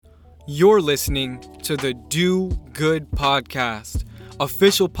You're listening to the Do Good Podcast,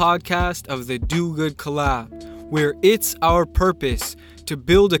 official podcast of the Do Good Collab, where it's our purpose to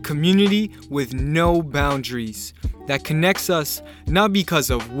build a community with no boundaries that connects us not because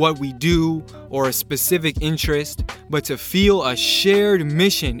of what we do or a specific interest, but to feel a shared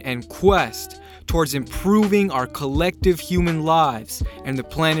mission and quest towards improving our collective human lives and the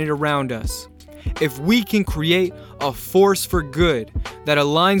planet around us. If we can create a force for good that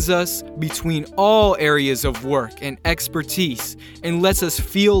aligns us between all areas of work and expertise and lets us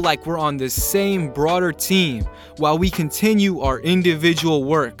feel like we're on the same broader team while we continue our individual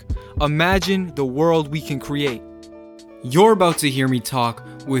work, imagine the world we can create. You're about to hear me talk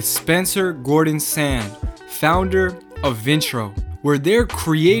with Spencer Gordon Sand, founder of Vintro, where they're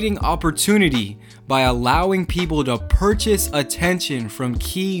creating opportunity by allowing people to purchase attention from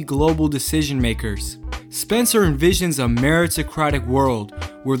key global decision makers. Spencer envisions a meritocratic world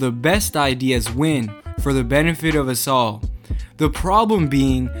where the best ideas win for the benefit of us all. The problem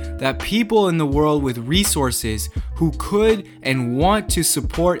being that people in the world with resources who could and want to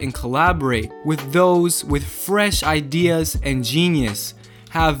support and collaborate with those with fresh ideas and genius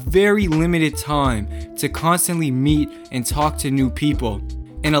have very limited time to constantly meet and talk to new people.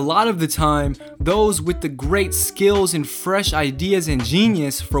 And a lot of the time, those with the great skills and fresh ideas and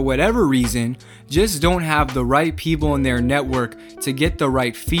genius, for whatever reason, just don't have the right people in their network to get the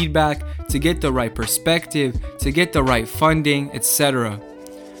right feedback, to get the right perspective, to get the right funding, etc.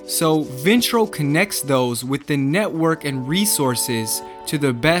 So Vintro connects those with the network and resources to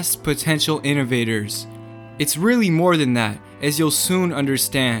the best potential innovators. It's really more than that, as you'll soon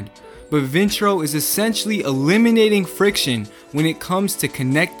understand. But Vintro is essentially eliminating friction when it comes to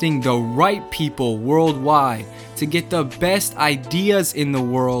connecting the right people worldwide to get the best ideas in the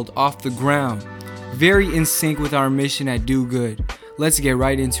world off the ground. Very in sync with our mission at Do Good. Let's get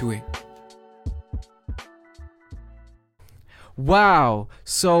right into it. Wow,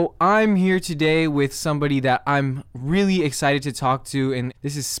 so I'm here today with somebody that I'm really excited to talk to, and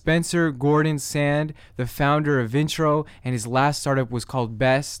this is Spencer Gordon Sand, the founder of Vintro, and his last startup was called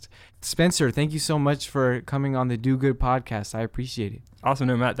Best. Spencer, thank you so much for coming on the Do Good podcast. I appreciate it. Awesome.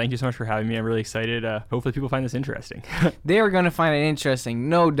 No, Matt, thank you so much for having me. I'm really excited. Hopefully people find this interesting. They are going to find it interesting,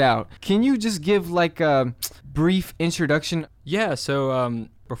 no doubt. Can you just give like a brief introduction? Yeah, so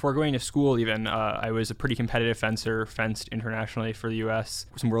before going to school even, I was a pretty competitive fencer, fenced internationally for the U.S.,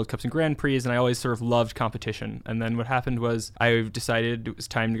 some World Cups and Grand Prix, and I always sort of loved competition. And then what happened was I decided it was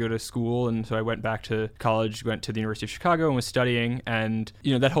time to go to school, and so I went back to college, went to the University of Chicago and was studying. And,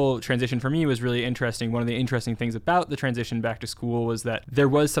 you know, that whole transition for me was really interesting. One of the interesting things about the transition back to school was that there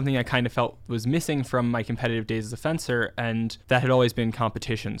was something I kind of felt was missing from my competitive days as a fencer, and that had always been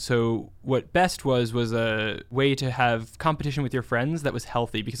competition. So what Best was a way to have competition with your friends that was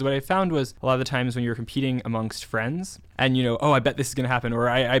healthy. Because what I found was a lot of the times when you're competing amongst friends and, you know, oh, I bet this is going to happen, or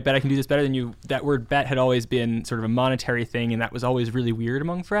I bet I can do this better than you, that word bet had always been sort of a monetary thing, and that was always really weird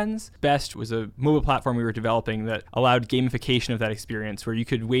among friends. Best was a mobile platform we were developing that allowed gamification of that experience, where you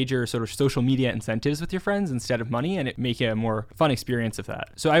could wager sort of social media incentives with your friends instead of money, and it make a more fun experience of that.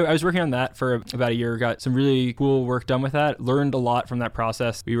 So I was working on that for about a year, got some really cool work done with that, learned a lot from that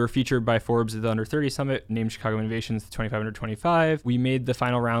process. We were featured by Forbes at the Under 30 Summit, named Chicago Innovations 25 Under 25. We made the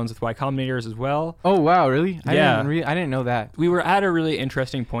final rounds with Y Combinator's as well. Oh, wow, really? Yeah. I didn't know that. We were at a really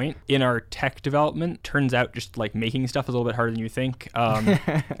interesting point in our tech development. Turns out just like making stuff is a little bit harder than you think.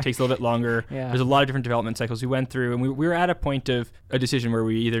 It takes a little bit longer. Yeah. There's a lot of different development cycles we went through, and we were at a point of a decision where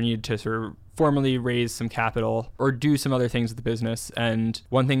we either needed to sort of formally raise some capital or do some other things with the business. And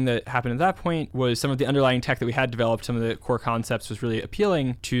one thing that happened at that point was some of the underlying tech that we had developed, some of the core concepts was really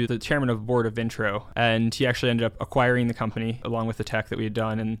appealing to the chairman of the board of Vintro. And he actually ended up acquiring the company along with the tech that we had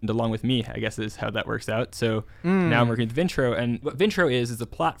done, and along with me, I guess is how that works out. So now I'm working with Vintro, and what Vintro is a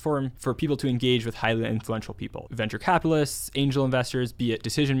platform for people to engage with highly influential people, venture capitalists, angel investors, be it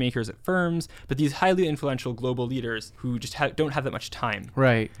decision makers at firms, but these highly influential global leaders who just don't have that much time.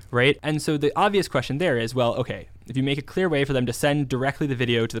 Right. And so the obvious question there is, well, okay, if you make a clear way for them to send directly the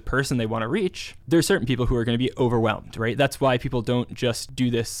video to the person they want to reach, there's certain people who are going to be overwhelmed, right? That's why people don't just do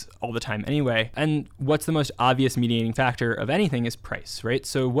this all the time anyway. And what's the most obvious mediating factor of anything is price, right?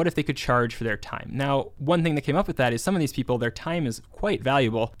 So what if they could charge for their time? Now, one thing that came up with that is some of these people, their time is quite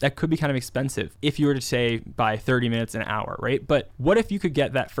valuable. That could be kind of expensive if you were to say by 30 minutes an hour, right? But what if you could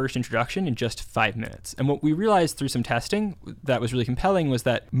get that first introduction in just 5 minutes? And what we realized through some testing that was really compelling was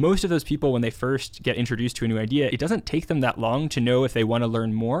that most of those people, when they first get introduced to a new idea, that it doesn't take them that long to know if they want to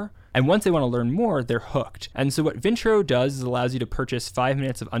learn more. And once they want to learn more, they're hooked. And so what Vintro does is allows you to purchase 5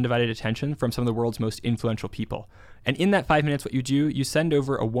 minutes of undivided attention from some of the world's most influential people. And in that 5 minutes, what you do, you send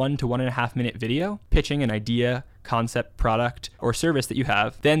over a 1 to 1.5 minute video pitching an idea, concept, product, or service that you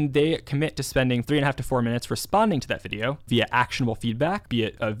have. Then they commit to spending 3.5 to 4 minutes responding to that video via actionable feedback, be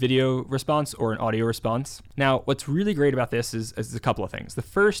it a video response or an audio response. Now, what's really great about this is a couple of things. The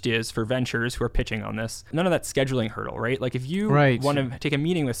first is for ventures who are pitching on this, none of that scheduling hurdle, right? Like if you want to take a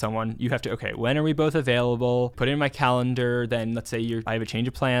meeting with someone, you have to, okay, when are we both available? Put it in my calendar. Then let's say I have a change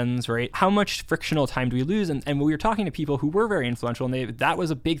of plans, right? How much frictional time do we lose? And we were talking to people who were very influential, and that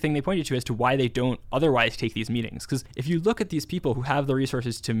was a big thing they pointed to as to why they don't otherwise take these meetings. Because if you look at these people who have the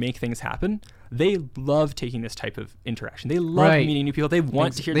resources to make things happen, they love taking this type of interaction. They love meeting new people. They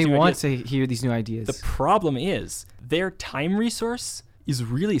want to hear these new ideas. They want to hear these new ideas. The problem is their time resource is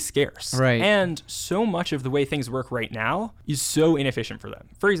really scarce. Right. And so much of the way things work right now is so inefficient for them.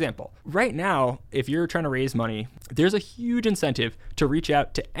 For example, right now, if you're trying to raise money, there's a huge incentive to reach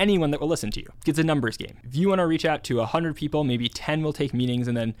out to anyone that will listen to you. It's a numbers game. If you want to reach out to 100 people, maybe 10 will take meetings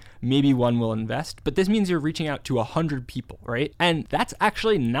and then maybe 1 will invest. But this means you're reaching out to 100 people, right? And that's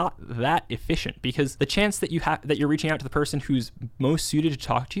actually not that efficient because the chance that you're reaching out to the person who's most suited to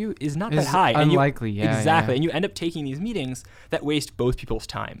talk to you is not that high. Unlikely, Exactly. Yeah. And you end up taking these meetings that waste both people's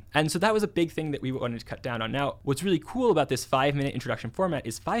time. And so that was a big thing that we wanted to cut down on. Now, what's really cool about this 5-minute introduction format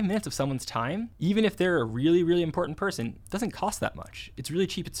is 5 minutes of someone's time, even if they're a really, really important person, doesn't cost that much. It's really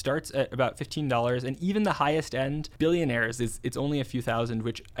cheap. It starts at about $15, and even the highest end billionaires it's only a few thousand,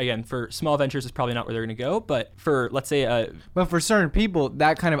 which again, for small ventures is probably not where they're going to go. But for, let's say, but for certain people,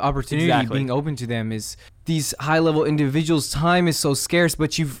 that kind of opportunity being open to them is these high-level individuals' time is so scarce,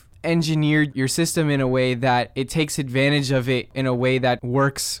 but you've engineered your system in a way that it takes advantage of it in a way that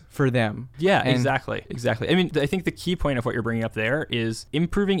works for them. Yeah, exactly. I mean, I think the key point of what you're bringing up there is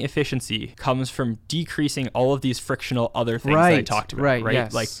improving efficiency comes from decreasing all of these frictional other things that I talked about, right?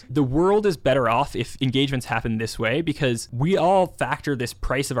 Yes. Like the world is better off if engagements happen this way because we all factor this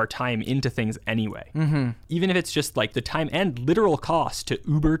price of our time into things anyway. Mm-hmm. Even if it's just like the time and literal cost to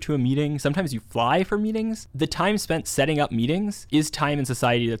Uber to a meeting, sometimes you fly for meetings, the time spent setting up meetings is time in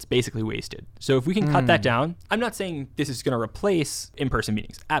society that's basically wasted. So if we can cut that down, I'm not saying this is going to replace in-person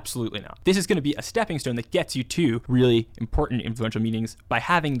meetings. Absolutely not. This is going to be a stepping stone that gets you to really important, influential meetings by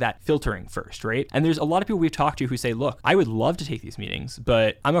having that filtering first, right? And there's a lot of people we've talked to who say, look, I would love to take these meetings,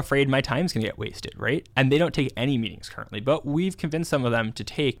 but I'm afraid my time's going to get wasted, right? And they don't take any meetings currently, but we've convinced some of them to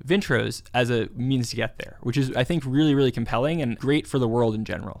take Vintros as a means to get there, which is, I think, really, really compelling and great for the world in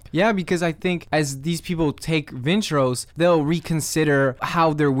general. Yeah, because I think as these people take Vintros, they'll reconsider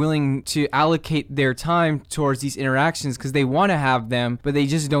how they're willing to allocate their time towards these interactions because they want to have them, but they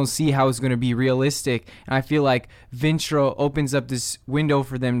just don't see how it's going to be realistic. And I feel like Vintro opens up this window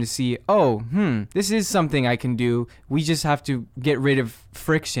for them to see, this is something I can do. We just have to get rid of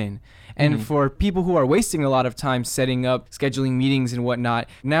friction. And for people who are wasting a lot of time setting up, scheduling meetings and whatnot,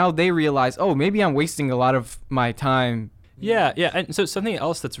 now they realize, maybe I'm wasting a lot of my time. Yeah. And so something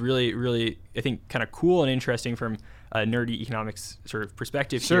else that's really, really, I think, kind of cool and interesting from a nerdy economics sort of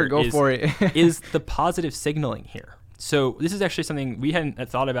perspective for it. is the positive signaling here. So this is actually something we hadn't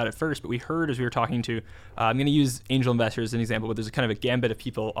thought about at first, but we heard as we were talking to, I'm going to use angel investors as an example, but there's a kind of a gambit of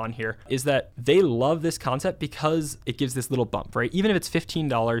people on here, is that they love this concept because it gives this little bump, right? Even if it's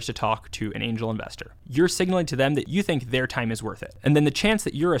 $15 to talk to an angel investor, you're signaling to them that you think their time is worth it. And then the chance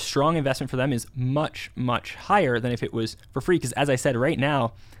that you're a strong investment for them is much, much higher than if it was for free. Because as I said, right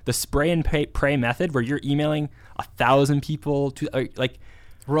now, the spray and pray method where you're emailing 1,000 people to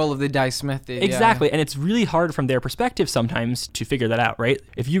roll of the dice method. Exactly. Yeah. And it's really hard from their perspective sometimes to figure that out, right?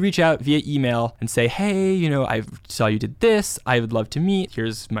 If you reach out via email and say, hey, I saw you did this, I would love to meet,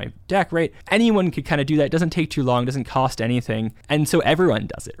 here's my deck, right? Anyone could kind of do that. It doesn't take too long, doesn't cost anything. And so everyone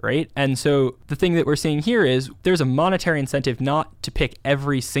does it, right? And so the thing that we're seeing here is there's a monetary incentive not to pick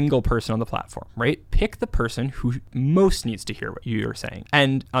every single person on the platform, right? Pick the person who most needs to hear what you're saying.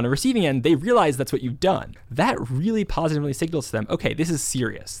 And on a receiving end, they realize that's what you've done. That really positively signals to them, okay, this is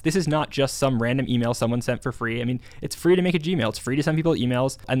serious. This is not just some random email someone sent for free. I mean, it's free to make a Gmail. It's free to send people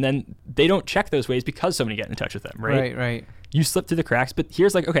emails. And then they don't check those ways because somebody get in touch with them, right? Right. You slip through the cracks, but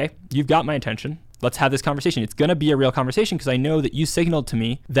here's okay, you've got my attention. Let's have this conversation. It's going to be a real conversation because I know that you signaled to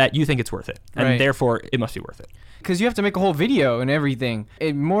me that you think it's worth it. And therefore, it must be worth it. Because you have to make a whole video and everything.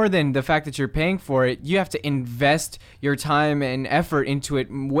 More than the fact that you're paying for it, you have to invest your time and effort into it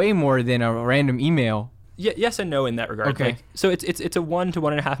way more than a random email. Yes and no in that regard. Okay. So it's a 1 to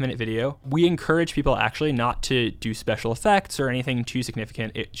 1.5 minute video. We encourage people actually not to do special effects or anything too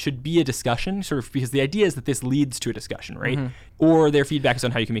significant. It should be a discussion, sort of, because the idea is that this leads to a discussion, right? Or their feedback is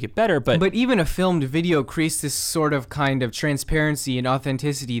on how you can make it better. But even a filmed video creates this sort of kind of transparency and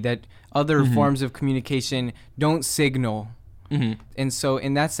authenticity that other forms of communication don't signal. And so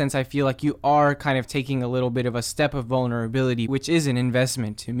in that sense, I feel like you are kind of taking a little bit of a step of vulnerability, which is an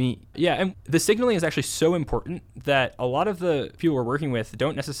investment to me. Yeah, and the signaling is actually so important that a lot of the people we're working with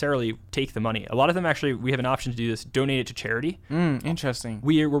don't necessarily take the money. A lot of them actually, we have an option to do this, donate it to charity. Interesting.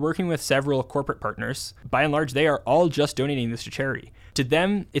 We're working with several corporate partners. By and large, they are all just donating this to charity. To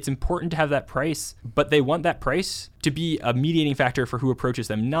them, it's important to have that price, but they want that price to be a mediating factor for who approaches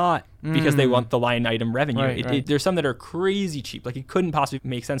them, not because they want the line item revenue. Right. There's some that are crazy cheap. Like, it couldn't possibly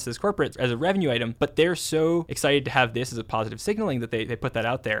make sense to this corporate as a revenue item, but they're so excited to have this as a positive signaling that they put that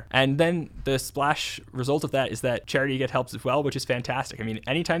out there. And then the splash result of that is that charity gets helps as well, which is fantastic. I mean,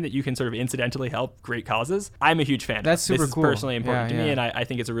 anytime that you can sort of incidentally help great causes, I'm a huge fan. That's super cool. This is personally important to me, and I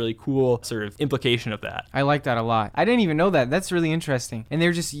think it's a really cool sort of implication of that. I like that a lot. I didn't even know that. That's really interesting. And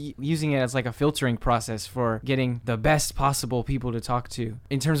they're just using it as like a filtering process for getting the best possible people to talk to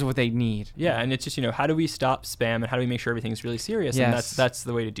in terms of what they need. Yeah, and it's just, how do we stop spam and how do we make sure everything's really serious? Yes. And that's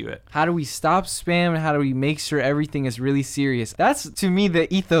the way to do it. How do we stop spam and how do we make sure everything is really serious? That's, to me,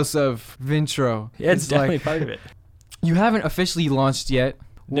 the ethos of Vintro. Yeah, it's definitely part of it. You haven't officially launched yet.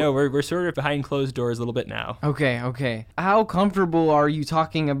 No, we're sort of behind closed doors a little bit now. Okay. How comfortable are you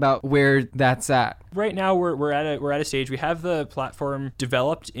talking about where that's at? Right now, we're at a stage. We have the platform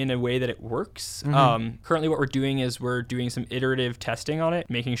developed in a way that it works. Currently, what we're doing is we're doing some iterative testing on it,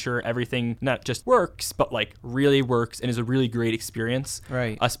 making sure everything not just works, but like really works and is a really great experience.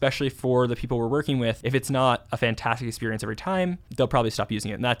 Right. Especially for the people we're working with. If it's not a fantastic experience every time, they'll probably stop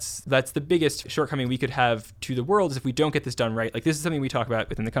using it. And that's the biggest shortcoming we could have to the world is if we don't get this done right. Like, this is something we talk about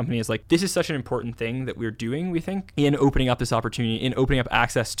within the company. Is like, this is such an important thing that we're doing, we think, in opening up this opportunity, in opening up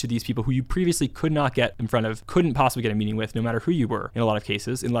access to these people who you previously could not get in front of, couldn't possibly get a meeting with, no matter who you were in a lot of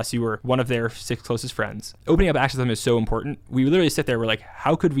cases, unless you were one of their 6 closest friends. Opening up access to them is so important. We literally sit there, we're like,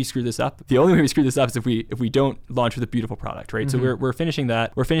 how could we screw this up? The only way we screw this up is if we don't launch with a beautiful product, right? So we're finishing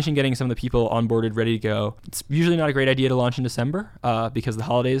that. We're finishing getting some of the people onboarded, ready to go. It's usually not a great idea to launch in December because the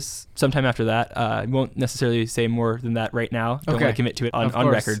holidays, sometime after that. I won't necessarily say more than that right now. Don't want to commit to it on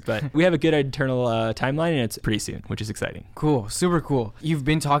record, but we have a good internal timeline, and it's pretty soon, which is exciting. Cool. Super cool. You've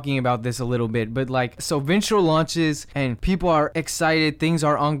been talking about this a little bit, but like, so Vintro launches and people are excited, things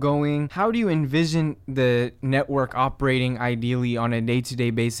are ongoing. How do you envision the network operating ideally on a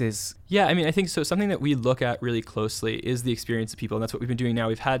day-to-day basis? Yeah, I mean, I think so. Something that we look at really closely is the experience of people, and that's what we've been doing now.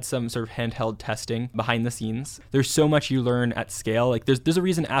 We've had some sort of handheld testing behind the scenes. There's so much you learn at scale. Like, there's a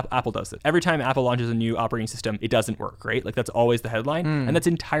reason Apple does it. Every time Apple launches a new operating system, it doesn't work, right? Like, that's always the headline, and that's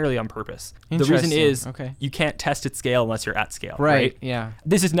entirely on purpose. The reason is you can't test at scale unless you're at scale, right? Yeah.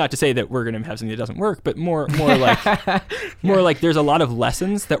 This is not to say that we're going to have something that doesn't work, but more like more like there's a lot of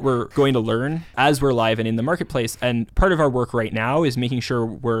lessons that we're going to learn as we're live and in the marketplace. And part of our work right now is making sure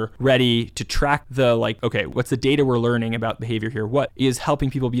we're ready to track the, like, okay, what's the data we're learning about behavior here? What is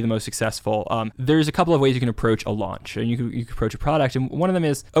helping people be the most successful? There's a couple of ways you can approach a launch, and you can approach a product. And one of them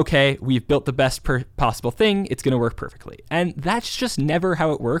is, okay, we've built the best possible thing. It's going to work perfectly. And that's just never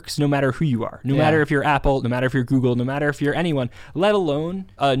how it works, no matter who you are, no matter if you're Apple, no matter if you're Google, no matter if you're anyone, let alone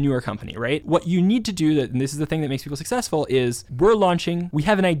a newer company, right? What you need to do, and this is the thing that makes people successful, is we're launching, we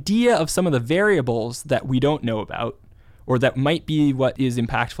have an idea of some of the variables that we don't know about, or that might be what is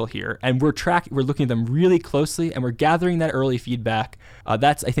impactful here. And we're looking at them really closely, and we're gathering that early feedback.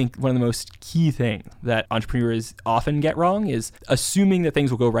 That's, I think, one of the most key things that entrepreneurs often get wrong, is assuming that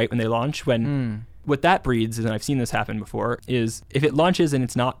things will go right when they launch, when what that breeds, and I've seen this happen before, is if it launches and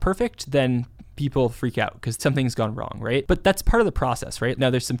it's not perfect, then people freak out because something's gone wrong, right? But that's part of the process, right?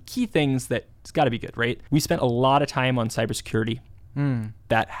 Now, there's some key things that's got to be good, right? We spent a lot of time on cybersecurity.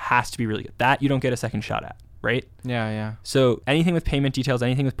 That has to be really good. That you don't get a second shot at, right? Yeah. So anything with payment details,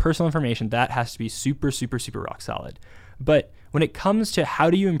 anything with personal information, that has to be super, super, super rock solid. But when it comes to how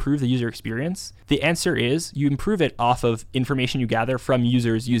do you improve the user experience, the answer is you improve it off of information you gather from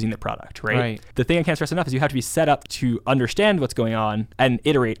users using the product, right? The thing I can't stress enough is you have to be set up to understand what's going on and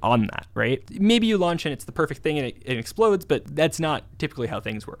iterate on that, right? Maybe you launch and it's the perfect thing and it explodes, but that's not typically how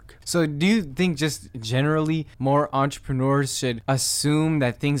things work. So do you think just generally more entrepreneurs should assume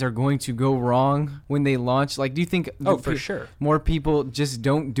that things are going to go wrong when they launch? Like, do you think for sure more people just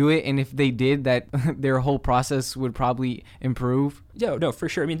don't do it, and if they did, that their whole process would probably improve improve. No, for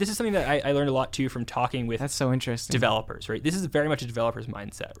sure. I mean, this is something that I learned a lot too from talking with That's so interesting. developers, right? This is very much a developer's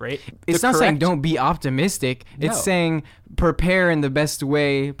mindset, right? It's not saying don't be optimistic. No. It's saying prepare in the best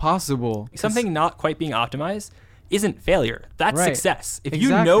way possible. Something not quite being optimized isn't failure. That's Right. success. If you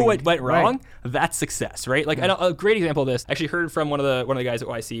Exactly. know what went wrong, Right. that's success, right? Like a great example of this, I actually heard from one of the guys at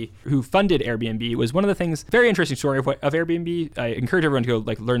YC who funded Airbnb. Was one of the things, very interesting story of Airbnb. I encourage everyone to go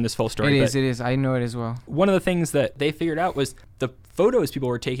like learn this full story. It is. I know it as well. One of the things that they figured out was the photos people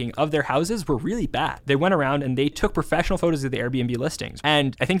were taking of their houses were really bad. They went around and they took professional photos of the Airbnb listings.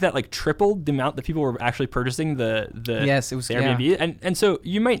 And I think that like tripled the amount that people were actually purchasing the Yes, it was, the Airbnb. And so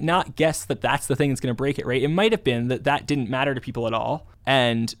you might not guess that that's the thing that's going to break it, right? It might have been that didn't matter to people at all.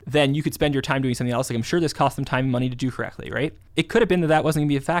 And then you could spend your time doing something else. Like I'm sure this cost them time and money to do correctly, right? It could have been that wasn't going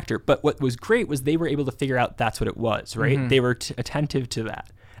to be a factor. But what was great was they were able to figure out that's what it was, right? Mm-hmm. They were attentive to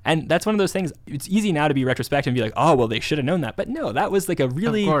that. And that's one of those things, it's easy now to be retrospective and be like, oh, well, they should have known that. But no, that was like a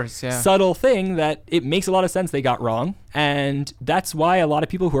really subtle thing that it makes a lot of sense they got wrong. And that's why a lot of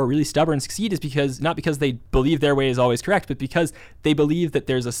people who are really stubborn succeed, is because not because they believe their way is always correct, but because they believe that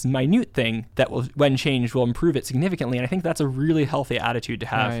there's a minute thing that will, when changed, will improve it significantly. And I think that's a really healthy attitude to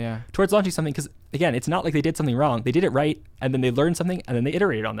have towards launching something. Because again, it's not like they did something wrong. They did it right, and then they learned something, and then they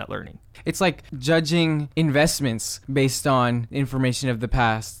iterated on that learning. It's like judging investments based on information of the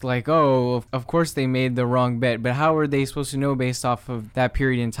past. Like, oh, of course they made the wrong bet, but how are they supposed to know based off of that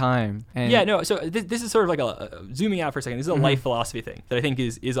period in time? And So this is sort of like a zooming out for a second. This is a life philosophy thing that I think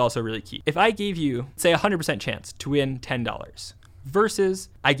is also really key. If I gave you, say, 100% chance to win $10 versus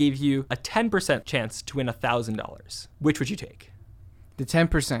I gave you a 10% chance to win $1,000, which would you take? The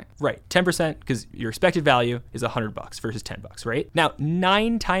 10%. Right, 10%, because your expected value is $100 versus $10, right? Now,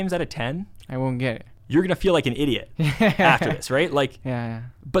 9 times out of 10, I won't get it. You're gonna feel like an idiot after this, right? Like,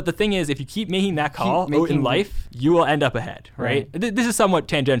 But the thing is, if you keep making that call in life, you will end up ahead, right? This is somewhat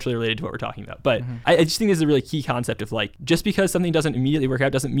tangentially related to what we're talking about, but I just think this is a really key concept of like, just because something doesn't immediately work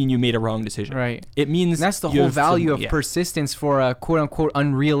out doesn't mean you made a wrong decision. Right. It means that's the whole value of persistence for a quote unquote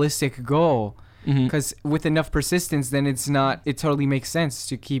unrealistic goal. Because with enough persistence, then it totally makes sense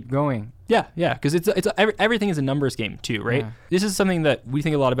to keep going. Yeah, because everything is a numbers game too, right? Yeah. This is something that we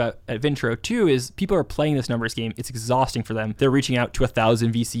think a lot about at Vintro too, is people are playing this numbers game. It's exhausting for them. They're reaching out to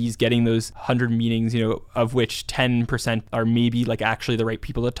 1,000 VCs, getting those 100 meetings, of which 10% are maybe like actually the right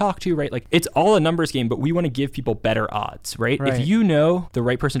people to talk to, right? Like it's all a numbers game, but we want to give people better odds, right? If you know the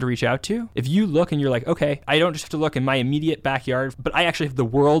right person to reach out to, if you look and you're like, okay, I don't just have to look in my immediate backyard, but I actually have the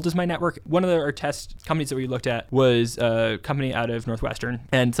world as my network. One of our test companies that we looked at was a company out of Northwestern,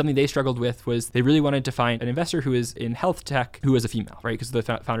 and something they struggled with was they really wanted to find an investor who is in health tech who was a female, right? Because the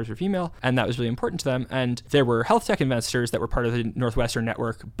founders were female, and that was really important to them. And there were health tech investors that were part of the Northwestern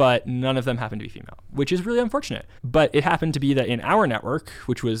network, but none of them happened to be female, which is really unfortunate. But it happened to be that in our network,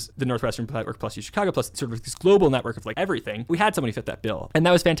 which was the Northwestern network plus U Chicago plus sort of this global network of like everything, we had somebody fit that bill. And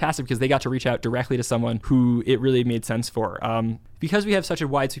that was fantastic because they got to reach out directly to someone who it really made sense for. Because we have such a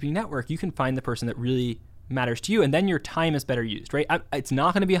wide sweeping network, you can find the person that really matters to you, and then your time is better used, right? It's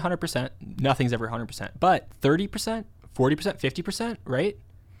not going to be 100%. Nothing's ever 100%, but 30%, 40%, 50%, right?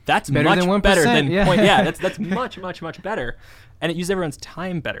 That's better much than 1%, better than yeah. That's much better, and it uses everyone's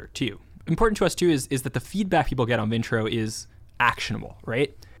time better too. Important to us too is that the feedback people get on Vintro is actionable,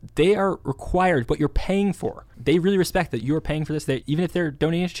 right? They are required what you're paying for. They really respect that you're paying for this. Even if they're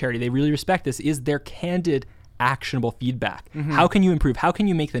donating to charity, they really respect this. Is their candid, actionable feedback. How can you improve? How can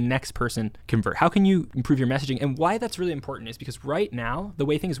you make the next person convert? How can you improve your messaging? And why that's really important is because right now, the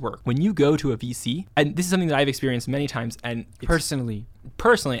way things work, when you go to a VC, and this is something that I've experienced many times, and personally,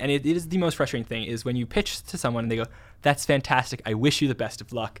 and it is the most frustrating thing, is when you pitch to someone and they go, that's fantastic, I wish you the best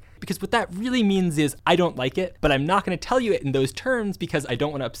of luck. Because what that really means is, I don't like it, but I'm not going to tell you it in those terms because I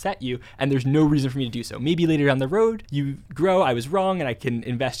don't want to upset you, and there's no reason for me to do so. Maybe later down the road, you grow, I was wrong, and I can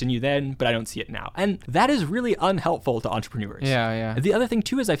invest in you then, but I don't see it now. And that is really unhelpful to entrepreneurs. Yeah. The other thing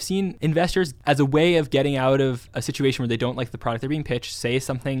too is I've seen investors, as a way of getting out of a situation where they don't like the product they're being pitched, say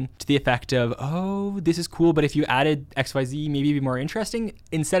something to the effect of, oh, this is cool, but if you added XYZ, maybe it'd be more interesting,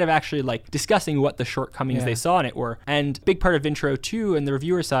 instead of actually like discussing what the shortcomings they saw in it were. And big part of Vintro too, and the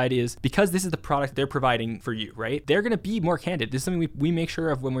reviewer side, is because this is the product they're providing for you, right? They're going to be more candid. This is something we make sure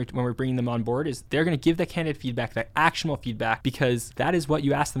of when we're bringing them on board, is they're going to give that candid feedback, that actionable feedback, because that is what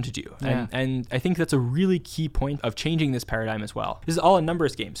you ask them to do. And I think that's a really key point of changing this paradigm as well. This is all a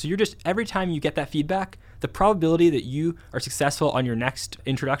numbers game. So you're just, every time you get that feedback, the probability that you are successful on your next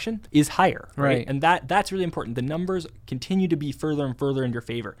introduction is higher, right? And that's really important. The numbers continue to be further and further in your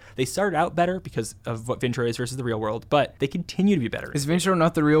favor. They started out better because of what Vintro is versus the real world, but they continue to be better. Is Vintro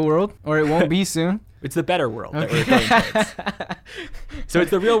not the real world, or it won't be soon? It's the better world that we're going towards. So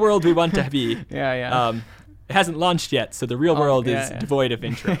it's the real world we want to be. Yeah. It hasn't launched yet, so the real world is devoid of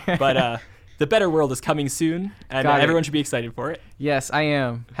Vintro. But the better world is coming soon, and everyone should be excited for it. Yes, I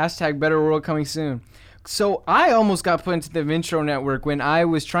am. # better world coming soon. So I almost got put into the Vintro network when I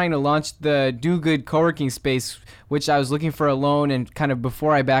was trying to launch the Do Good co-working space, which I was looking for a loan, and kind of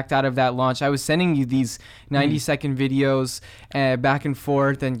before I backed out of that launch, I was sending you these 90-second videos back and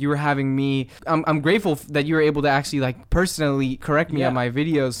forth, and you were having me. I'm grateful that you were able to actually like personally correct me on my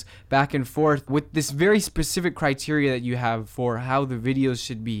videos back and forth with this very specific criteria that you have for how the videos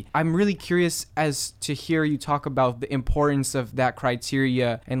should be. I'm really curious as to hear you talk about the importance of that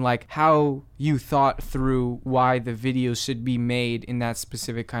criteria and like how you thought through why the videos should be made in that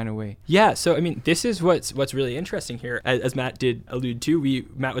specific kind of way. Yeah, so I mean, this is what's really interesting here. As Matt did allude to,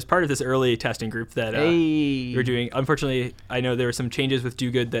 Matt was part of this early testing group that we were doing. Unfortunately, I know there were some changes with Do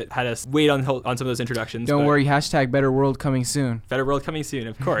Good that had us wait on some of those introductions. Don't worry, # better world coming soon. Better world coming soon,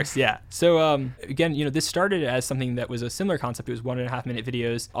 of course, yeah. So again, this started as something that was a similar concept. It was 1.5-minute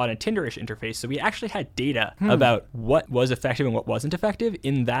videos on a Tinder-ish interface. So we actually had data about what was effective and what wasn't effective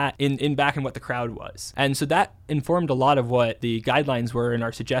in back and what the crowd was. And so that informed a lot of what the guidelines were and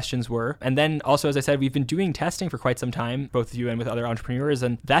our suggestions were. And then also, as I said, we've been doing testing for quite some time, both with you and with other entrepreneurs,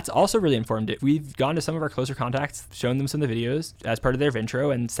 and that's also really informed it. We've gone to some of our closer contacts, shown them some of the videos as part of their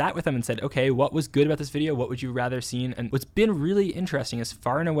Vintro, and sat with them and said, okay, what was good about this video? What would you rather seen? And what's been really interesting is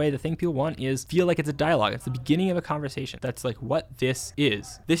far and away the thing people want is feel like it's a dialogue. It's the beginning of a conversation. That's like what this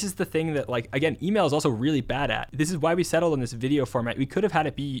is. This is the thing that, like, again, email is also really bad at. This is why we settled on this video format. We could have had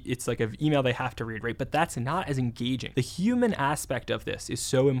it be, it's like an email they have to read, right? But that's not as engaging. The human aspect of this is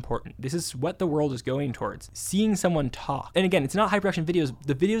so important. This is what the world is going towards. Seeing someone talk. And again, it's not high production videos.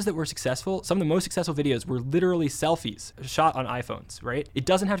 The videos that were successful, some of the most successful videos were literally selfies shot on iPhones, right? It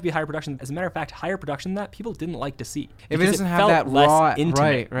doesn't have to be higher production. As a matter of fact, higher production than that people didn't like to see. If it doesn't have that raw,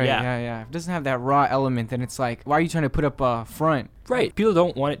 intimate. right. Yeah. If it doesn't have that raw element, then it's like, why are you trying to put up a front? Right. People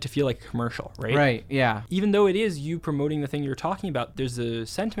don't want it to feel like a commercial, right? Right, yeah. Even though it is you promoting the thing you're talking about, there's a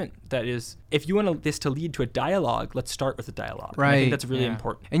sentiment that is, if you want this to lead to a dialogue, let's start with a dialogue. Right. And I think that's really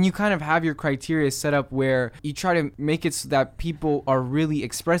important. And you kind of have your criteria set up where you try to make it so that people are really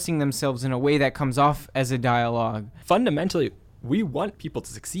expressing themselves in a way that comes off as a dialogue. Fundamentally, we want people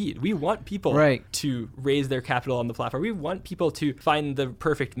to succeed. We want people to raise their capital on the platform. We want people to find the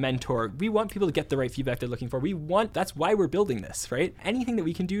perfect mentor. We want people to get the right feedback they're looking for. That's why we're building this, right? Anything that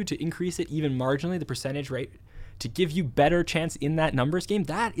we can do to increase it even marginally, the percentage, right, to give you better chance in that numbers game,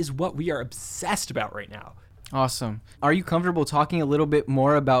 that is what we are obsessed about right now. Awesome. Are you comfortable talking a little bit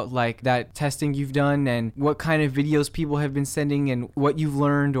more about like that testing you've done and what kind of videos people have been sending and what you've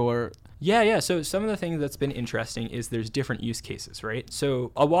learned or... Yeah. So some of the things that's been interesting is there's different use cases, right?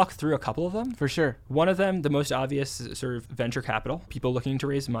 So I'll walk through a couple of them. For sure. One of them, the most obvious, is sort of venture capital, people looking to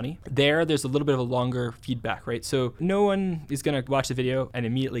raise money. There's a little bit of a longer feedback, right? So no one is going to watch the video and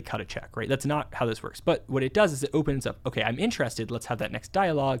immediately cut a check, right? That's not how this works. But what it does is it opens up, okay, I'm interested. Let's have that next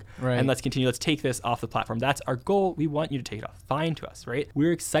dialogue. Right. And let's continue. Let's take this off the platform. That's our goal. We want you to take it off. Fine to us, right?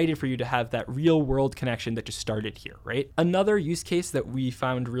 We're excited for you to have that real world connection that just started here, right? Another use case that we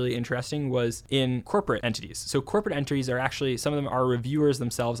found really interesting was in corporate entities. So corporate entities are actually, some of them are reviewers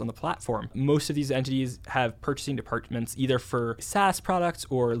themselves on the platform. Most of these entities have purchasing departments either for SaaS products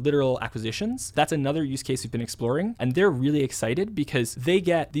or literal acquisitions. That's another use case we've been exploring. And they're really excited because they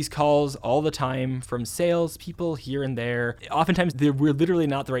get these calls all the time from sales people here and there. Oftentimes we're literally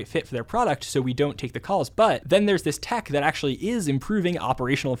not the right fit for their product, so we don't take the calls. But then there's this tech that actually is improving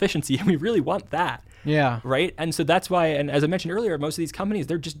operational efficiency, and we really want that. Yeah. Right. And so that's why, and as I mentioned earlier, most of these companies,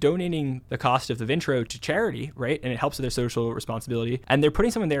 they're just donating the cost of the Vintro to charity, right? And it helps with their social responsibility. And they're putting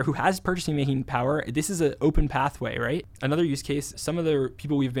someone there who has purchasing making power. This is an open pathway, right? Another use case, some of the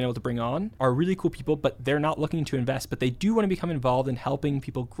people we've been able to bring on are really cool people, but they're not looking to invest, but they do want to become involved in helping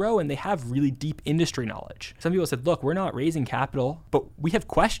people grow, and they have really deep industry knowledge. Some people said, look, we're not raising capital, but we have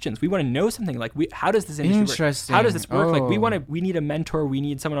questions. We want to know something like, how does this industry work? How does this work? Like we need a mentor. We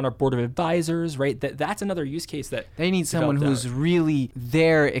need someone on our board of advisors, right? That's another use case that they need someone who's really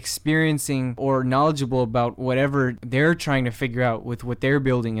there, experiencing or knowledgeable about whatever they're trying to figure out with what they're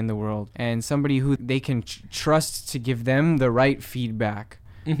building in the world, and somebody who they can trust to give them the right feedback.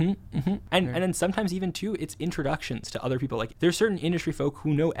 And then sometimes even too, it's introductions to other people. Like there's certain industry folk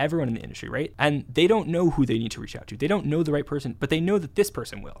who know everyone in the industry, right? And they don't know who they need to reach out to. They don't know the right person, but they know that this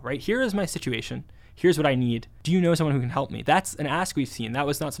person will, right? Here is my situation. Here's what I need. Do you know someone who can help me? That's an ask we've seen. That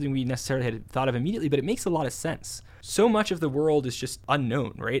was not something we necessarily had thought of immediately, but it makes a lot of sense. So much of the world is just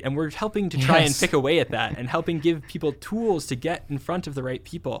unknown, right? And we're helping to try and pick away at that and helping give people tools to get in front of the right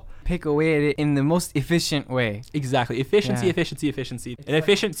people. Pick away at it in the most efficient way. Exactly. Efficiency. And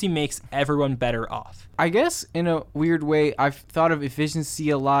efficiency makes everyone better off. I guess in a weird way, I've thought of efficiency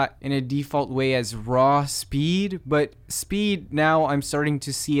a lot in a default way as raw speed, but speed now I'm starting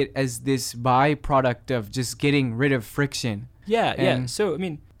to see it as this byproduct of just getting rid of friction. Yeah. So, I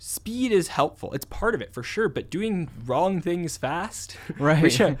mean, speed is helpful. It's part of it for sure, but doing wrong things fast,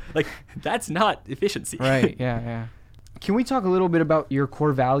 right? Like that's not efficiency. Right. Yeah. Can we talk a little bit about your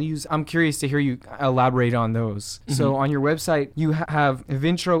core values? I'm curious to hear you elaborate on those. So on your website, you have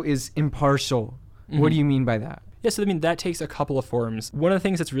Vintro is impartial. What do you mean by that? Yeah, so I mean, that takes a couple of forms. One of the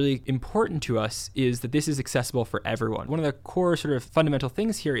things that's really important to us is that this is accessible for everyone. One of the core sort of fundamental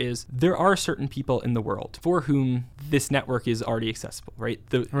things here is there are certain people in the world for whom this network is already accessible, right?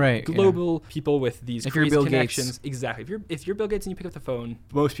 The global people with these crazy connections. Gates. Exactly. If you're Bill Gates and you pick up the phone,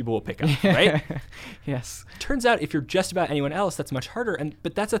 most people will pick up, right? Yes. Turns out if you're just about anyone else, that's much harder.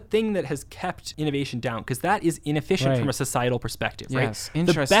 But that's a thing that has kept innovation down because that is inefficient from a societal perspective, right? Yes,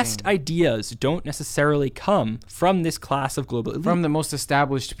 interesting. The best ideas don't necessarily come from this class of global elite. From the most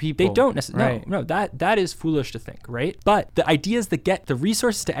established people. They don't necessarily. No, that is foolish to think, right? But the ideas that get the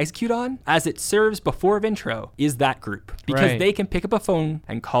resources to execute on, as it serves before Vintro, is that group. Because they can pick up a phone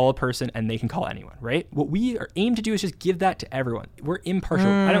and call a person and they can call anyone, right? What we aim to do is just give that to everyone. We're impartial.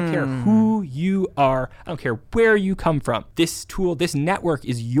 I don't care who you are. I don't care where you come from. This tool, this network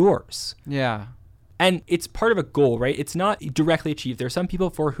is yours. Yeah. And it's part of a goal, right? It's not directly achieved. There are some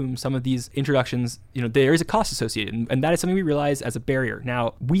people for whom some of these introductions, there is a cost associated, and that is something we realize as a barrier.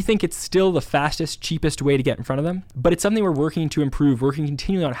 Now, we think it's still the fastest, cheapest way to get in front of them, but it's something we're working to improve, working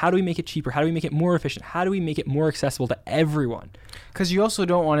continually on. How do we make it cheaper? How do we make it more efficient? How do we make it more accessible to everyone? Because you also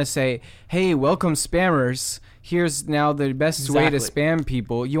don't want to say, hey, welcome spammers. Here's now the best way to spam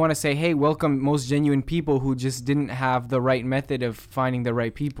people. You want to say, hey, welcome most genuine people who just didn't have the right method of finding the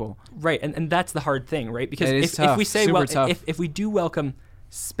right people. Right, and that's the hard thing, right? Because if we say, if we do welcome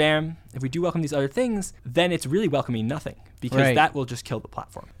spam, if we do welcome these other things, then it's really welcoming nothing because that will just kill the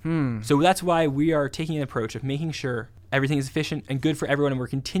platform. So that's why we are taking an approach of making sure everything is efficient and good for everyone, and we're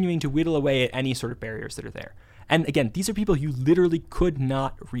continuing to whittle away at any sort of barriers that are there. And again, these are people you literally could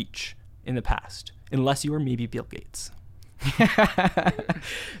not reach in the past. Unless you were maybe Bill Gates.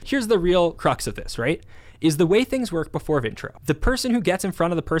 Here's the real crux of this, right? Is the way things work before Vintro. The person who gets in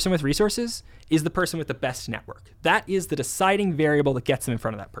front of the person with resources is the person with the best network. That is the deciding variable that gets them in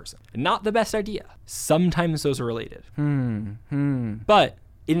front of that person. Not the best idea. Sometimes those are related. But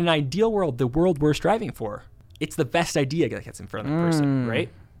in an ideal world, the world we're striving for, it's the best idea that gets in front of that person, right?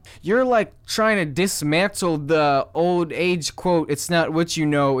 You're like trying to dismantle the old age quote, it's not what you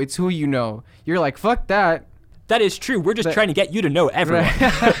know, it's who you know. You're like, fuck that. That is true. We're just trying to get you to know everyone,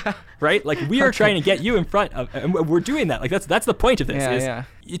 right? Like we are trying to get you in front of, and we're doing that. Like that's the point of this.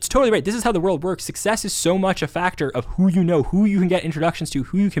 It's totally right. This is how the world works. Success is so much a factor of who you know, who you can get introductions to,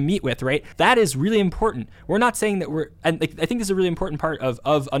 who you can meet with, right? That is really important. We're not saying that and I think this is a really important part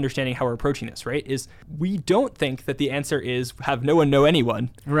of understanding how we're approaching this, right? Is we don't think that the answer is have no one know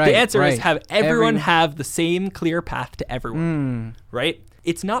anyone. Right. The answer is have everyone have the same clear path to everyone, right?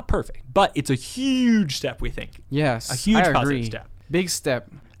 It's not perfect, but it's a huge step, we think. Yes, a huge positive step. Big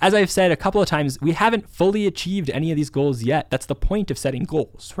step. As I've said a couple of times, we haven't fully achieved any of these goals yet. That's the point of setting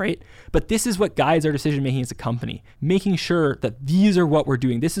goals, right? But this is what guides our decision making as a company, making sure that these are what we're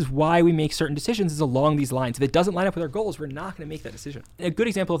doing. This is why we make certain decisions is along these lines. If it doesn't line up with our goals, we're not going to make that decision. A good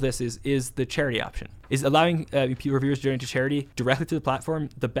example of this is the charity option. Is allowing reviewers to donate to charity directly to the platform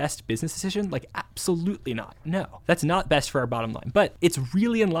the best business decision? Like, absolutely not. No, that's not best for our bottom line. But it's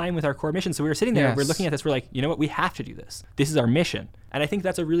really in line with our core mission. So we were sitting there, we're looking at this, we're like, you know what, we have to do this. This is our mission. And I think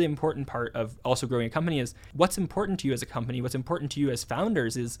that's a really important part of also growing a company is what's important to you as a company, what's important to you as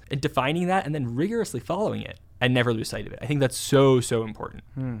founders is defining that and then rigorously following it and never lose sight of it. I think that's so important.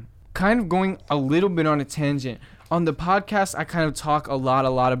 Kind of going a little bit on a tangent. On the podcast, I kind of talk a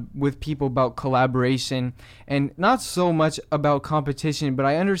lot with people about collaboration and not so much about competition, but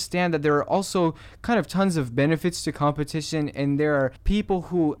I understand that there are also kind of tons of benefits to competition, and there are people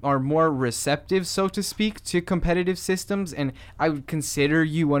who are more receptive, so to speak, to competitive systems, and I would consider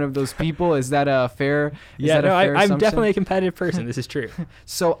you one of those people. Is that a fair I'm definitely a competitive person. This is true.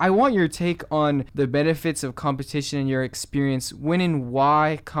 So I want your take on the benefits of competition and your experience, when and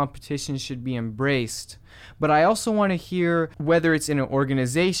why competition should be embraced. But I also want to hear whether it's in an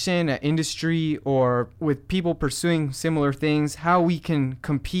organization, an industry, or with people pursuing similar things, how we can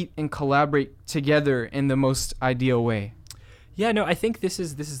compete and collaborate together in the most ideal way. Yeah, no, I think this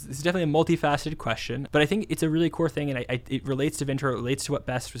is definitely a multifaceted question, but I think it's a really core thing, and it relates to Vintro, it relates to what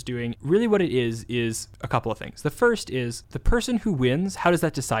Best was doing. Really what it is a couple of things. The first is the person who wins, how does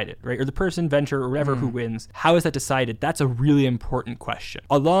that decided, right? Or the person, venture, or whatever who wins, how is that decided? That's a really important question.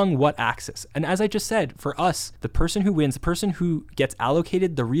 Along what axis? And as I just said, for us, the person who wins, the person who gets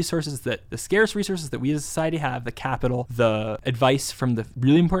allocated the resources, the scarce resources that we as a society have, the capital, the advice from the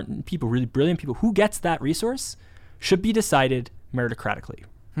really important people, really brilliant people, who gets that resource should be decided meritocratically,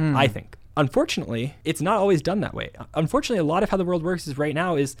 I think. Unfortunately, it's not always done that way. Unfortunately, a lot of how the world works is right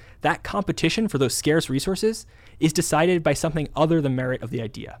now is that competition for those scarce resources is decided by something other than merit of the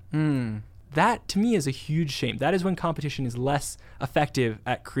idea. That, to me, is a huge shame. That is when competition is less effective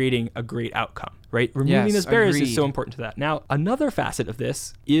at creating a great outcome, right? Removing those barriers is so important to that. Now, another facet of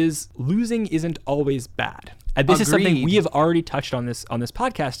this is losing isn't always bad. And this is something we have already touched on this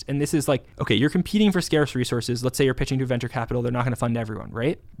podcast. And this is like, okay, you're competing for scarce resources. Let's say you're pitching to venture capital. They're not going to fund everyone,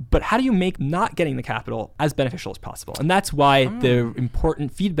 right? But how do you make not getting the capital as beneficial as possible? And that's why the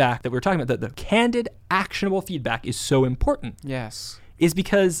important feedback that we're talking about, the candid, actionable feedback is so important. Yes. Is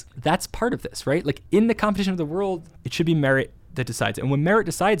because that's part of this, right? Like in the competition of the world, it should be merit that decides it. And when merit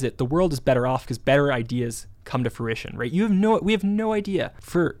decides it, the world is better off because better ideas come to fruition, right? We have no idea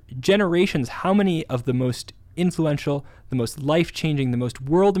for generations how many of the most influential, the most life-changing, the most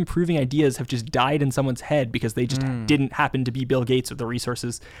world-improving ideas have just died in someone's head because they just didn't happen to be Bill Gates with the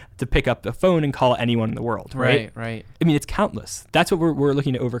resources to pick up the phone and call anyone in the world, right? Right. I mean, it's countless. That's what we're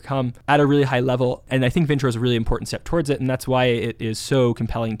looking to overcome at a really high level, and I think Vintro is a really important step towards it, and that's why it is so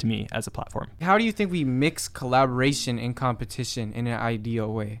compelling to me as a platform. How do you think we mix collaboration and competition in an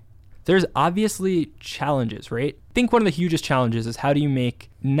ideal way? There's obviously challenges, right? I think one of the hugest challenges is how do you make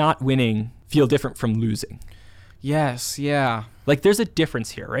not winning feel different from losing? Yes, yeah. Like, there's a difference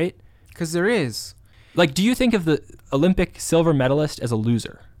here, right? Because there is. Like, do you think of the Olympic silver medalist as a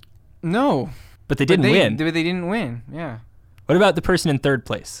loser? No. But they didn't win. They didn't win, yeah. What about the person in third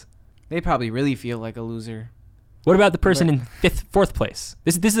place? They probably really feel like a loser. What about the person in fourth place?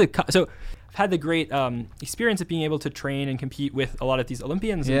 So I've had the great experience of being able to train and compete with a lot of these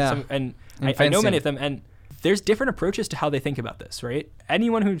Olympians, and I know many of them, and there's different approaches to how they think about this, right?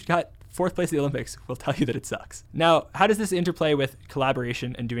 Anyone who got fourth place at the Olympics will tell you that it sucks. Now, how does this interplay with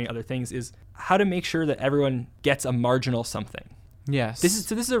collaboration and doing other things is how to make sure that everyone gets a marginal something. Yes.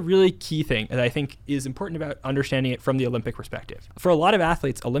 This is a really key thing that I think is important about understanding it from the Olympic perspective. For a lot of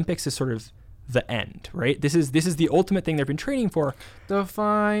athletes, Olympics is sort of the end, right? This is the ultimate thing they've been training for. The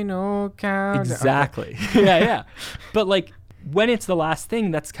final count. Exactly. Yeah. But like, when it's the last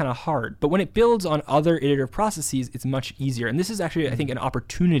thing, that's kind of hard. But when it builds on other iterative processes, it's much easier. And this is actually, I think, an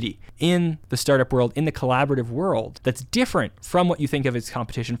opportunity in the startup world, in the collaborative world, that's different from what you think of as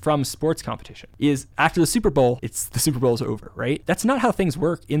competition, from sports competition, is after the Super Bowl, the Super Bowl is over, right? That's not how things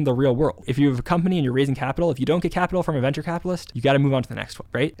work in the real world. If you have a company and you're raising capital, if you don't get capital from a venture capitalist, you got to move on to the next one,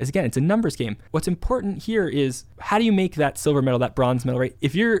 right? As again, it's a numbers game. What's important here is how do you make that silver medal, that bronze medal, right?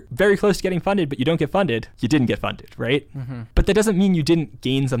 If you're very close to getting funded, but you don't get funded, you didn't get funded, right? But that doesn't mean you didn't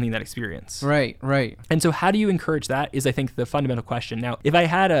gain something in that experience. Right. And so how do you encourage that is, I think, the fundamental question. Now, if I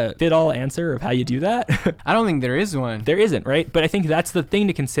had a fit-all answer of how you do that... I don't think there is one. There isn't, right? But I think that's the thing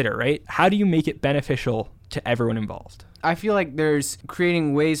to consider, right? How do you make it beneficial to everyone involved? I feel like there's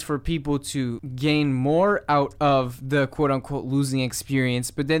creating ways for people to gain more out of the quote-unquote losing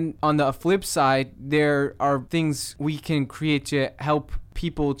experience. But then on the flip side, there are things we can create to help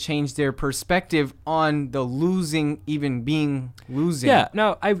people change their perspective on the losing even being losing. Yeah.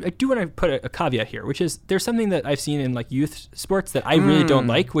 Now, I do want to put a caveat here, which is there's something that I've seen in like youth sports that I really don't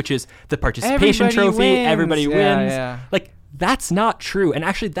like, which is the participation trophy. Everybody wins. Yeah. Like, that's not true. And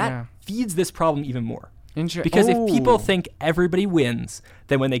actually that feeds this problem even more. Because if people think everybody wins,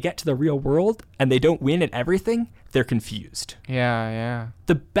 then when they get to the real world and they don't win at everything, they're confused. Yeah.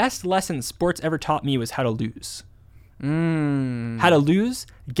 The best lesson sports ever taught me was how to lose. How to lose,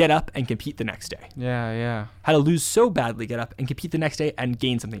 get up and compete the next day. Yeah. How to lose so badly, get up and compete the next day and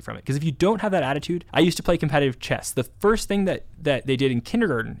gain something from it. Because if you don't have that attitude, I used to play competitive chess. The first thing that they did in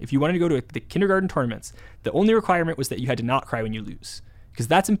kindergarten, if you wanted to go to the kindergarten tournaments, the only requirement was that you had to not cry when you lose. Because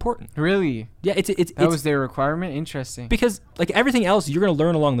that's important. Really? Yeah, that was their requirement? Interesting. Because like everything else, you're going to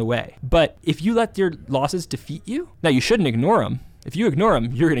learn along the way. But if you let your losses defeat you, now you shouldn't ignore them. If you ignore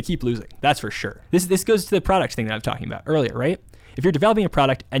them, you're going to keep losing. That's for sure. This goes to the product thing that I'm talking about earlier, right? If you're developing a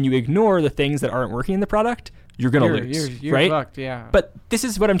product and you ignore the things that aren't working in the product, you're going to lose, you're right? Fucked, yeah. But this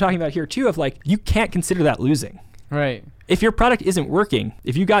is what I'm talking about here too, of like, you can't consider that losing. Right. If your product isn't working,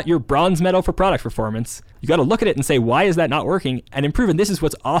 if you got your bronze medal for product performance, you got to look at it and say, why is that not working? And improve. And this is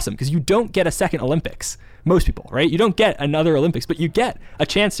what's awesome, because you don't get a second Olympics. Most people, right? You don't get another Olympics, but you get a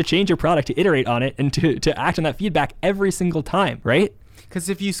chance to change your product, to iterate on it, and to act on that feedback every single time, right? Because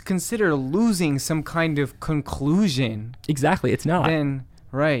if you consider losing some kind of conclusion. Exactly, it's not. Then,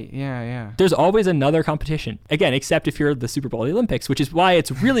 right, yeah. There's always another competition. Again, except if you're the Super Bowl or the Olympics, which is why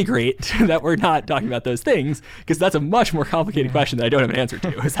it's really great that we're not talking about those things, because that's a much more complicated question that I don't have an answer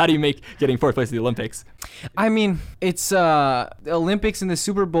to, is how do you make getting fourth place at the Olympics? I mean, it's the Olympics and the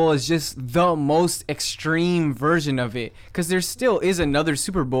Super Bowl is just the most extreme version of it, because there still is another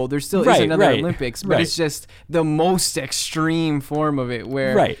Super Bowl, there still is another Olympics, but it's just the most extreme form of it,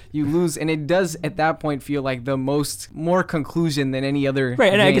 where you lose, and it does at that point feel like more conclusion than any other.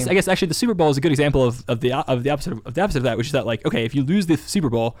 Right, and game. I guess actually the Super Bowl is a good example of the opposite of that, which is that, like, okay, if you lose the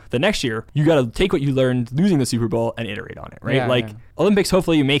Super Bowl, the next year you got to take what you learned losing the Super Bowl and iterate on it, right? Olympics,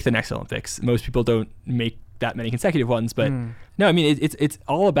 hopefully you make the next Olympics. Most people don't make that many consecutive ones, but no, I mean it's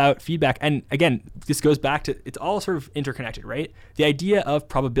all about feedback. And again, this goes back to, it's all sort of interconnected, right? The idea of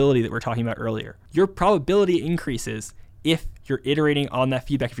probability that we're talking about earlier. Your probability increases if you're iterating on that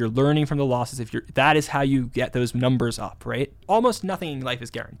feedback, if you're learning from the losses, that is how you get those numbers up, right? Almost nothing in life is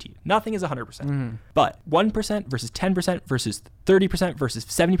guaranteed. Nothing is 100%. But 1% versus 10% versus 30% versus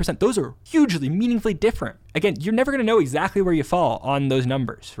 70%, those are hugely, meaningfully different. Again, you're never going to know exactly where you fall on those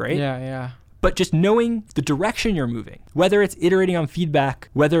numbers, right? Yeah. But just knowing the direction you're moving, whether it's iterating on feedback,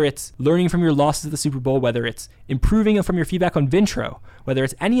 whether it's learning from your losses at the Super Bowl, whether it's improving from your feedback on Vintro, whether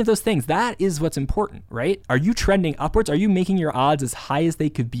it's any of those things, that is what's important, right? Are you trending upwards? Are you making your odds as high as they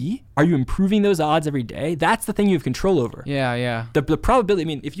could be? Are you improving those odds every day? That's the thing you have control over. Yeah. The probability, I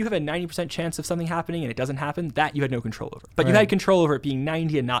mean, if you have a 90% chance of something happening and it doesn't happen, that you had no control over. But you had control over it being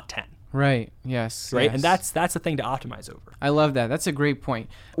 90 and not 10. Right. Yes. Right. Yes. And that's the thing to optimize over. I love that. That's a great point.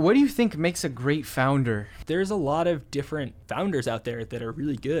 What do you think makes a great founder? There's a lot of different founders out there that are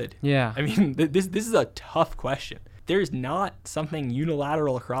really good. Yeah. I mean, this is a tough question. There's not something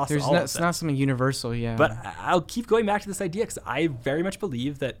unilateral across all of them. It's not something universal. Yeah. But I'll keep going back to this idea, because I very much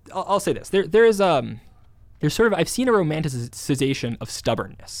believe that. I'll say this. There's sort of, I've seen a romanticization of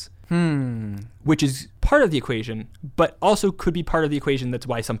stubbornness. Which is part of the equation, but also could be part of the equation that's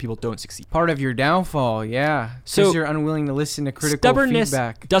why some people don't succeed. Part of your downfall, yeah. So because you're unwilling to listen to critical stubbornness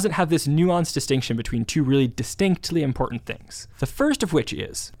feedback. Doesn't have this nuanced distinction between two really distinctly important things. The first of which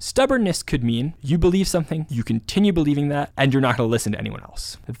is, stubbornness could mean you believe something, you continue believing that, and you're not going to listen to anyone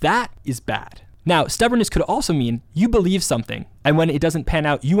else. That is bad. Now, stubbornness could also mean you believe something, and when it doesn't pan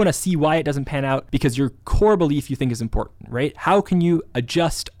out, you want to see why it doesn't pan out because your core belief you think is important, right? How can you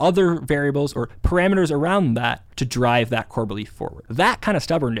adjust other variables or parameters around that to drive that core belief forward? That kind of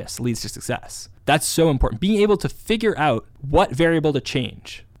stubbornness leads to success. That's so important. Being able to figure out what variable to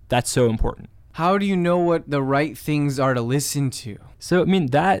change, that's so important. How do you know what the right things are to listen to? So, I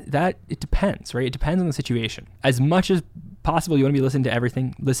mean, that it depends, right? It depends on the situation. As much as possible, you want to be listening to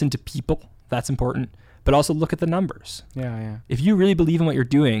everything. Listen to people. That's important. But also look at the numbers. Yeah. If you really believe in what you're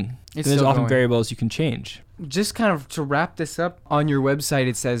doing, then there's often variables you can change. Just kind of to wrap this up, on your website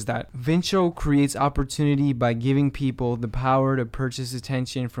it says that Vintro creates opportunity by giving people the power to purchase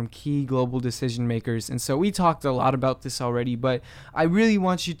attention from key global decision makers. And so we talked a lot about this already, but I really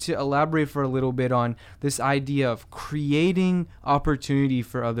want you to elaborate for a little bit on this idea of creating opportunity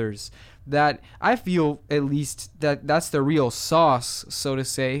for others. That I feel, at least, that's the real sauce, so to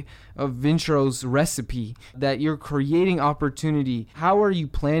say, of Vintro's recipe, that you're creating opportunity. How are you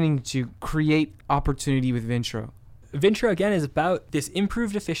planning to create opportunity with Vintro? Vintro, again, is about this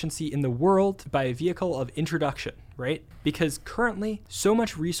improved efficiency in the world by a vehicle of introduction, right? Because currently, so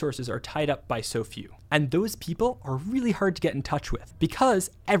much resources are tied up by so few. And those people are really hard to get in touch with because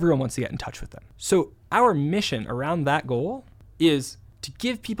everyone wants to get in touch with them. So our mission around that goal is to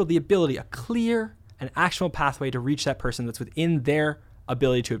give people the ability, a clear and actionable pathway to reach that person that's within their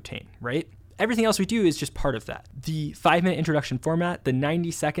ability to obtain, right? Everything else we do is just part of that. The 5-minute introduction format, the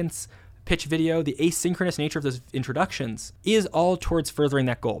 90 seconds pitch video, the asynchronous nature of those introductions is all towards furthering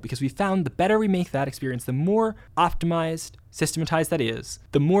that goal, because we found the better we make that experience, the more optimized, systematized that is,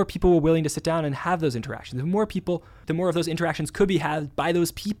 the more people were willing to sit down and have those interactions. The more of those interactions could be had by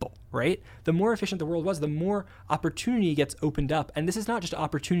those people, right? The more efficient the world was, the more opportunity gets opened up. And this is not just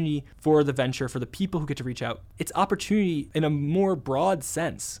opportunity for the venture, for the people who get to reach out. It's opportunity in a more broad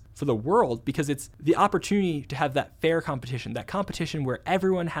sense for the world, because it's the opportunity to have that fair competition, that competition where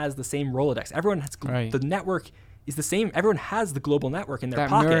everyone has the same Rolodex. Everyone has the network is the same. Everyone has the global network in their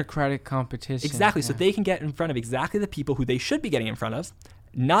pocket. That meritocratic competition. Exactly. Yeah. So they can get in front of exactly the people who they should be getting in front of,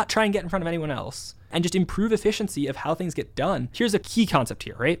 not try and get in front of anyone else, and just improve efficiency of how things get done. Here's a key concept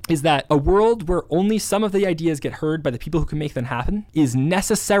here, right? Is that a world where only some of the ideas get heard by the people who can make them happen is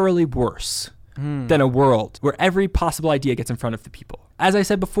necessarily worse than a world where every possible idea gets in front of the people. As I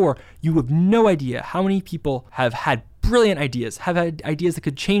said before, you have no idea how many people have had brilliant ideas, have had ideas that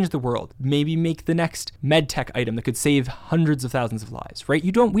could change the world, maybe make the next med tech item that could save hundreds of thousands of lives, right?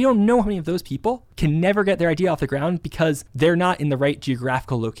 We don't know how many of those people can never get their idea off the ground because they're not in the right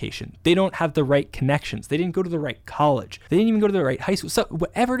geographical location. They don't have the right connections. They didn't go to the right college. They didn't even go to the right high school. So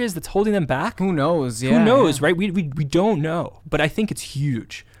whatever it is that's holding them back, who knows? Who knows, right? We don't know, but I think it's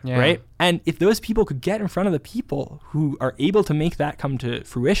huge. Yeah. Right? And if those people could get in front of the people who are able to make that come to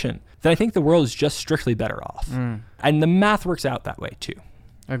fruition, then I think the world is just strictly better off. And the math works out that way too.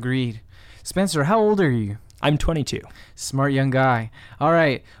 Agreed. Spencer, how old are you? I'm 22. Smart young guy. All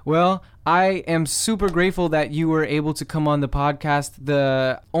right. Well, I am super grateful that you were able to come on the podcast.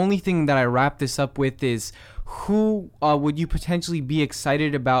 The only thing that I wrap this up with is, who would you potentially be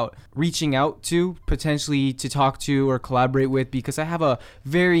excited about reaching out to, potentially to talk to or collaborate with? Because I have a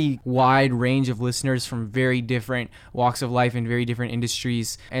very wide range of listeners from very different walks of life and very different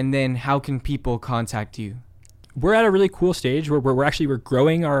industries. And then how can people contact you? We're at a really cool stage where we're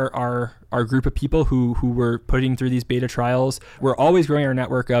growing our group of people who we're putting through these beta trials. We're always growing our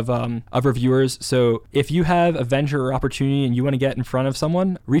network of reviewers. So if you have a venture or opportunity and you want to get in front of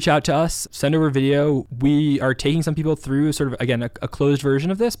someone, reach out to us, send over video. We are taking some people through sort of, again, a closed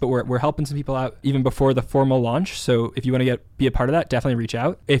version of this, but we're helping some people out even before the formal launch. So if you want to be a part of that, definitely reach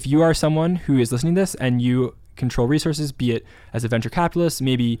out. If you are someone who is listening to this and you control resources, be it as a venture capitalist,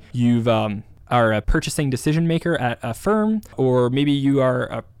 maybe you've are a purchasing decision maker at a firm, or maybe you are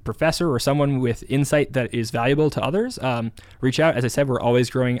a professor or someone with insight that is valuable to others, reach out. As I said, we're always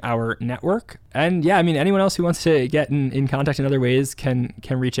growing our network. And yeah, I mean, anyone else who wants to get in contact in other ways can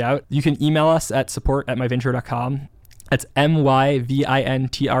reach out. You can email us at support@myvintro.com. That's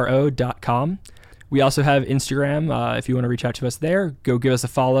myvintro.com. We also have Instagram. If you want to reach out to us there, go give us a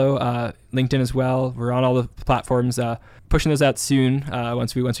follow. LinkedIn as well. We're on all the platforms. Pushing those out soon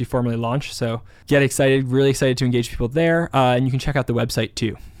once we formally launch. So get excited, really excited to engage people there. And you can check out the website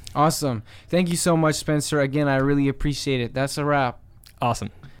too. Awesome. Thank you so much, Spencer. Again, I really appreciate it. That's a wrap.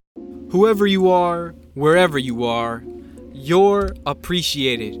 Awesome. Whoever you are, wherever you are, you're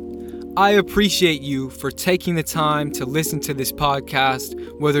appreciated. I appreciate you for taking the time to listen to this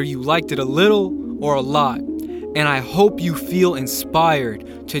podcast, whether you liked it a little or a lot. And I hope you feel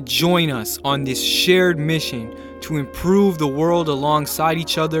inspired to join us on this shared mission to improve the world alongside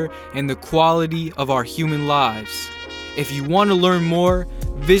each other and the quality of our human lives. If you want to learn more,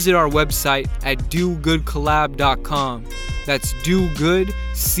 visit our website at dogoodcollab.com. That's dogood,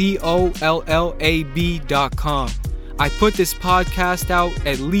 COLLAB.com. I put this podcast out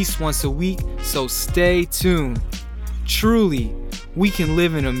at least once a week, so stay tuned. Truly, we can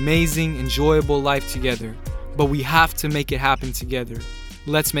live an amazing, enjoyable life together, but we have to make it happen together.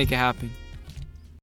 Let's make it happen.